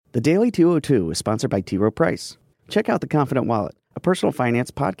The Daily 202 is sponsored by T. Rowe Price. Check out The Confident Wallet, a personal finance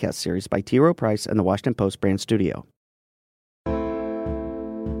podcast series by T. Rowe Price and the Washington Post brand studio.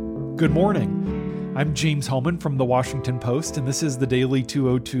 Good morning. I'm James Hellman from the Washington Post, and this is the Daily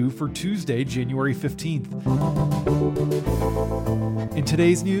 202 for Tuesday, January 15th. In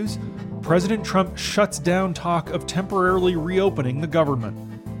today's news, President Trump shuts down talk of temporarily reopening the government.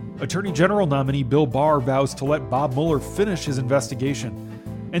 Attorney General nominee Bill Barr vows to let Bob Mueller finish his investigation.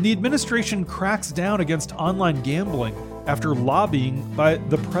 And the administration cracks down against online gambling after lobbying by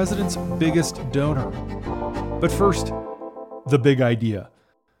the president's biggest donor. But first, the big idea.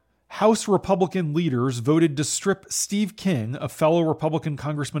 House Republican leaders voted to strip Steve King, a fellow Republican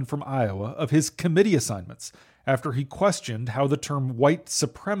congressman from Iowa, of his committee assignments after he questioned how the term white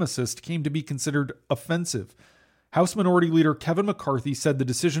supremacist came to be considered offensive. House Minority Leader Kevin McCarthy said the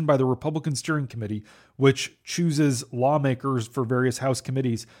decision by the Republican Steering Committee, which chooses lawmakers for various House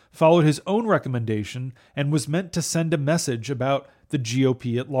committees, followed his own recommendation and was meant to send a message about the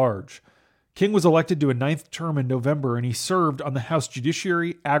GOP at large. King was elected to a 9th term in November, and he served on the House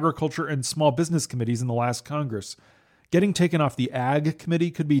Judiciary, Agriculture, and Small Business Committees in the last Congress. Getting taken off the Ag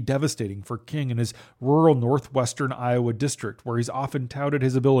Committee could be devastating for King in his rural northwestern Iowa district, where he's often touted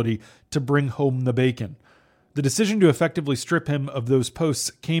his ability to bring home the bacon. The decision to effectively strip him of those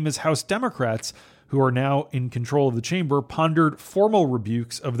posts came as House Democrats, who are now in control of the chamber, pondered formal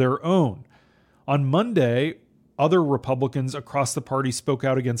rebukes of their own. On Monday, other Republicans across the party spoke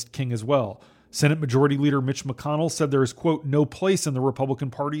out against King as well. Senate Majority Leader Mitch McConnell said there is, quote, no place in the Republican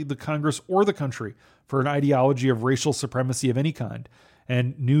Party, the Congress, or the country for an ideology of racial supremacy of any kind.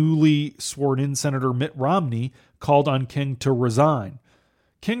 And newly sworn-in Senator Mitt Romney called on King to resign.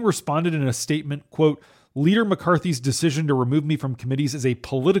 King responded in a statement, quote, Leader McCarthy's decision to remove me from committees is a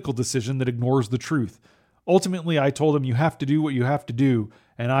political decision that ignores the truth. Ultimately, I told him you have to do what you have to do,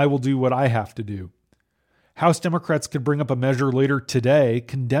 and I will do what I have to do. House Democrats could bring up a measure later today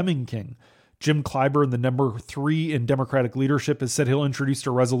condemning King. Jim Clyburn, the number 3 in Democratic leadership, has said he'll introduce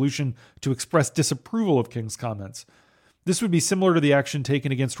a resolution to express disapproval of King's comments. This would be similar to the action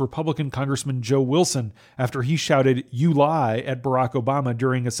taken against Republican Congressman Joe Wilson after he shouted, "You lie," at Barack Obama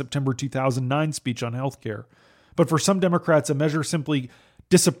during a September 2009 speech on health care. But for some Democrats, a measure simply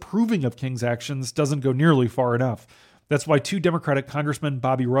disapproving of King's actions doesn't go nearly far enough. That's why 2 Democratic congressmen,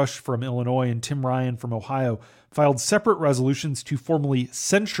 Bobby Rush from Illinois and Tim Ryan from Ohio, filed separate resolutions to formally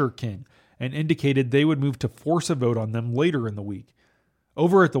censure King and indicated they would move to force a vote on them later in the week.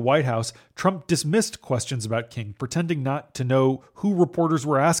 Over at the White House, Trump dismissed questions about King, pretending not to know who reporters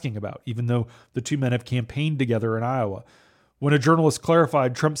were asking about, even though the two men have campaigned together in Iowa. When a journalist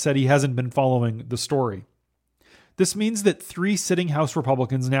clarified, Trump said he hasn't been following the story. This means that 3 sitting House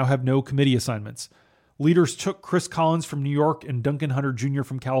Republicans now have no committee assignments. Leaders took Chris Collins from New York and Duncan Hunter Jr.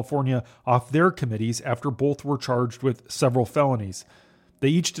 from California off their committees after both were charged with several felonies. They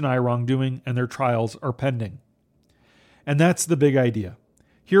each deny wrongdoing, and their trials are pending. And that's the big idea.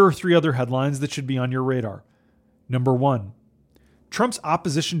 Here are 3 other headlines that should be on your radar. Number 1. Trump's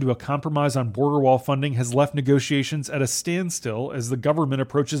opposition to a compromise on border wall funding has left negotiations at a standstill as the government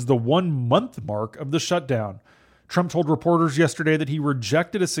approaches the 1-month mark of the shutdown. Trump told reporters yesterday that he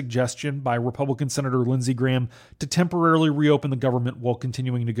rejected a suggestion by Republican Senator Lindsey Graham to temporarily reopen the government while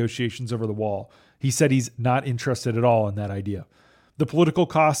continuing negotiations over the wall. He said he's not interested at all in that idea. The political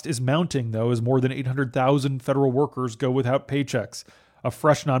cost is mounting, though, as more than 800,000 federal workers go without paychecks. A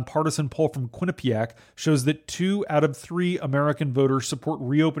fresh nonpartisan poll from Quinnipiac shows that 2 out of 3 American voters support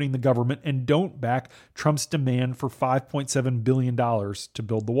reopening the government and don't back Trump's demand for $5.7 billion to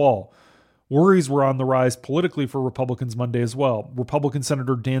build the wall. Worries were on the rise politically for Republicans Monday as well. Republican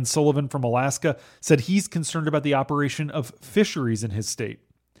Senator Dan Sullivan from Alaska said he's concerned about the operation of fisheries in his state.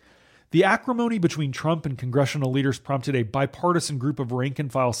 The acrimony between Trump and congressional leaders prompted a bipartisan group of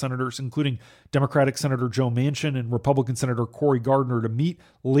rank-and-file senators, including Democratic Senator Joe Manchin and Republican Senator Cory Gardner, to meet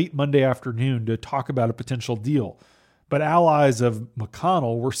late Monday afternoon to talk about a potential deal. But allies of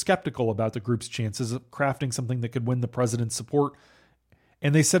McConnell were skeptical about the group's chances of crafting something that could win the president's support,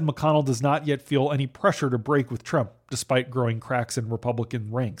 and they said McConnell does not yet feel any pressure to break with Trump, despite growing cracks in Republican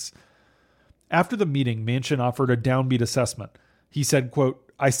ranks. After the meeting, Manchin offered a downbeat assessment. He said, quote,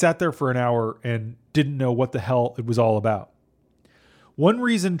 I sat there for an hour and didn't know what the hell it was all about. One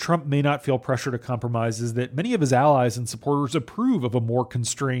reason Trump may not feel pressure to compromise is that many of his allies and supporters approve of a more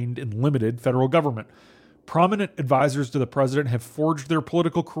constrained and limited federal government. Prominent advisors to the president have forged their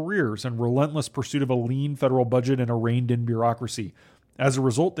political careers in relentless pursuit of a lean federal budget and a reined-in bureaucracy. As a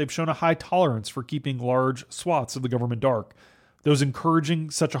result, they've shown a high tolerance for keeping large swaths of the government dark. Those encouraging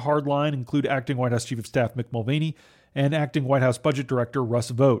such a hard line include acting White House Chief of Staff Mick Mulvaney and acting White House Budget Director Russ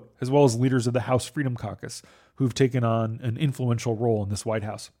Vought, as well as leaders of the House Freedom Caucus, who've taken on an influential role in this White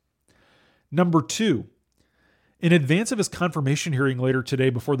House. Number 2, in advance of his confirmation hearing later today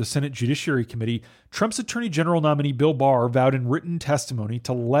before the Senate Judiciary Committee, Trump's Attorney General nominee Bill Barr vowed in written testimony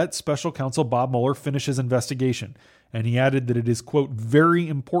to let Special Counsel Bob Mueller finish his investigation, and he added that it is, quote, very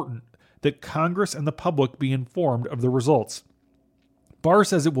important that Congress and the public be informed of the results. Barr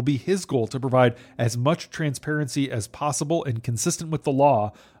says it will be his goal to provide as much transparency as possible and consistent with the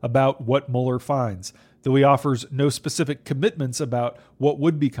law about what Mueller finds, though he offers no specific commitments about what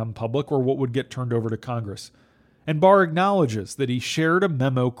would become public or what would get turned over to Congress. And Barr acknowledges that he shared a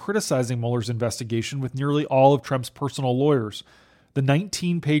memo criticizing Mueller's investigation with nearly all of Trump's personal lawyers. The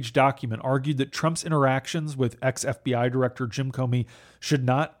 19-page document argued that Trump's interactions with ex-FBI Director Jim Comey should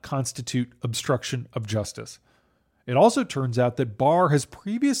not constitute obstruction of justice. It also turns out that Barr has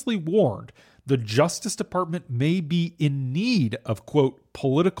previously warned the Justice Department may be in need of, quote,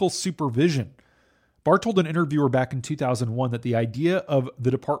 political supervision. Barr told an interviewer back in 2001 that the idea of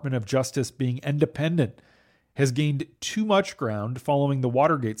the Department of Justice being independent has gained too much ground following the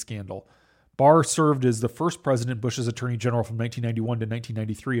Watergate scandal. Barr served as the first President Bush's Attorney General from 1991 to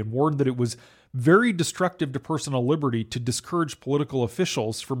 1993 and warned that it was very destructive to personal liberty to discourage political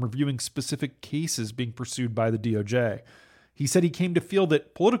officials from reviewing specific cases being pursued by the DOJ. He said he came to feel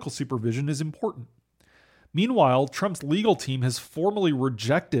that political supervision is important. Meanwhile, Trump's legal team has formally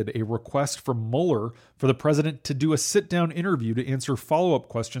rejected a request from Mueller for the president to do a sit-down interview to answer follow-up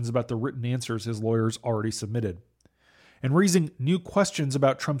questions about the written answers his lawyers already submitted. And raising new questions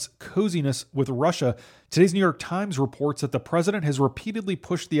about Trump's coziness with Russia, today's New York Times reports that the president has repeatedly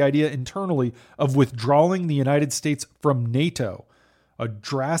pushed the idea internally of withdrawing the United States from NATO, a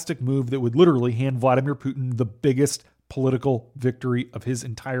drastic move that would literally hand Vladimir Putin the biggest political victory of his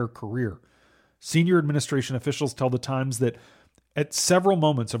entire career. Senior administration officials tell the Times that at several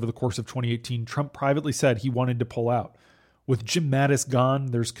moments over the course of 2018, Trump privately said he wanted to pull out. With Jim Mattis gone,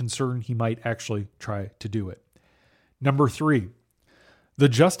 there's concern he might actually try to do it. Number 3, the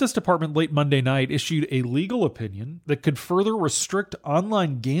Justice Department late Monday night issued a legal opinion that could further restrict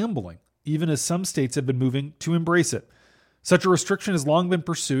online gambling, even as some states have been moving to embrace it. Such a restriction has long been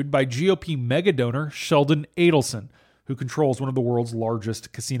pursued by GOP megadonor Sheldon Adelson, who controls one of the world's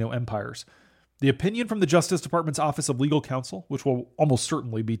largest casino empires. The opinion from the Justice Department's Office of Legal Counsel, which will almost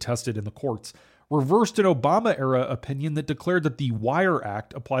certainly be tested in the courts, reversed an Obama-era opinion that declared that the Wire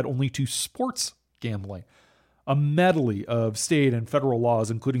Act applied only to sports gambling. A medley of state and federal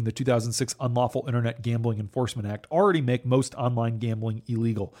laws, including the 2006 Unlawful Internet Gambling Enforcement Act, already make most online gambling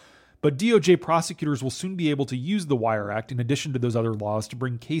illegal. But DOJ prosecutors will soon be able to use the Wire Act in addition to those other laws to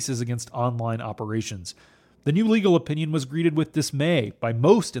bring cases against online operations. The new legal opinion was greeted with dismay by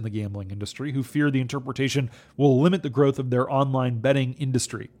most in the gambling industry, who fear the interpretation will limit the growth of their online betting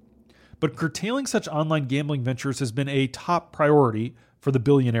industry. But curtailing such online gambling ventures has been a top priority for the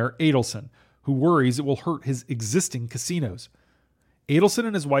billionaire Adelson, who worries it will hurt his existing casinos. Adelson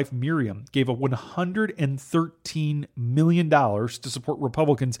and his wife Miriam gave a $113 million to support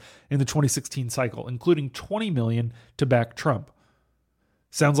Republicans in the 2016 cycle, including $20 million to back Trump.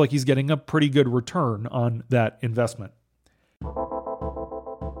 Sounds like he's getting a pretty good return on that investment.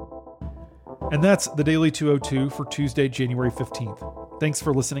 And that's the Daily 202 for Tuesday, January 15th. Thanks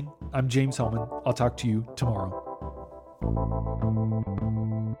for listening. I'm James Hellman. I'll talk to you tomorrow.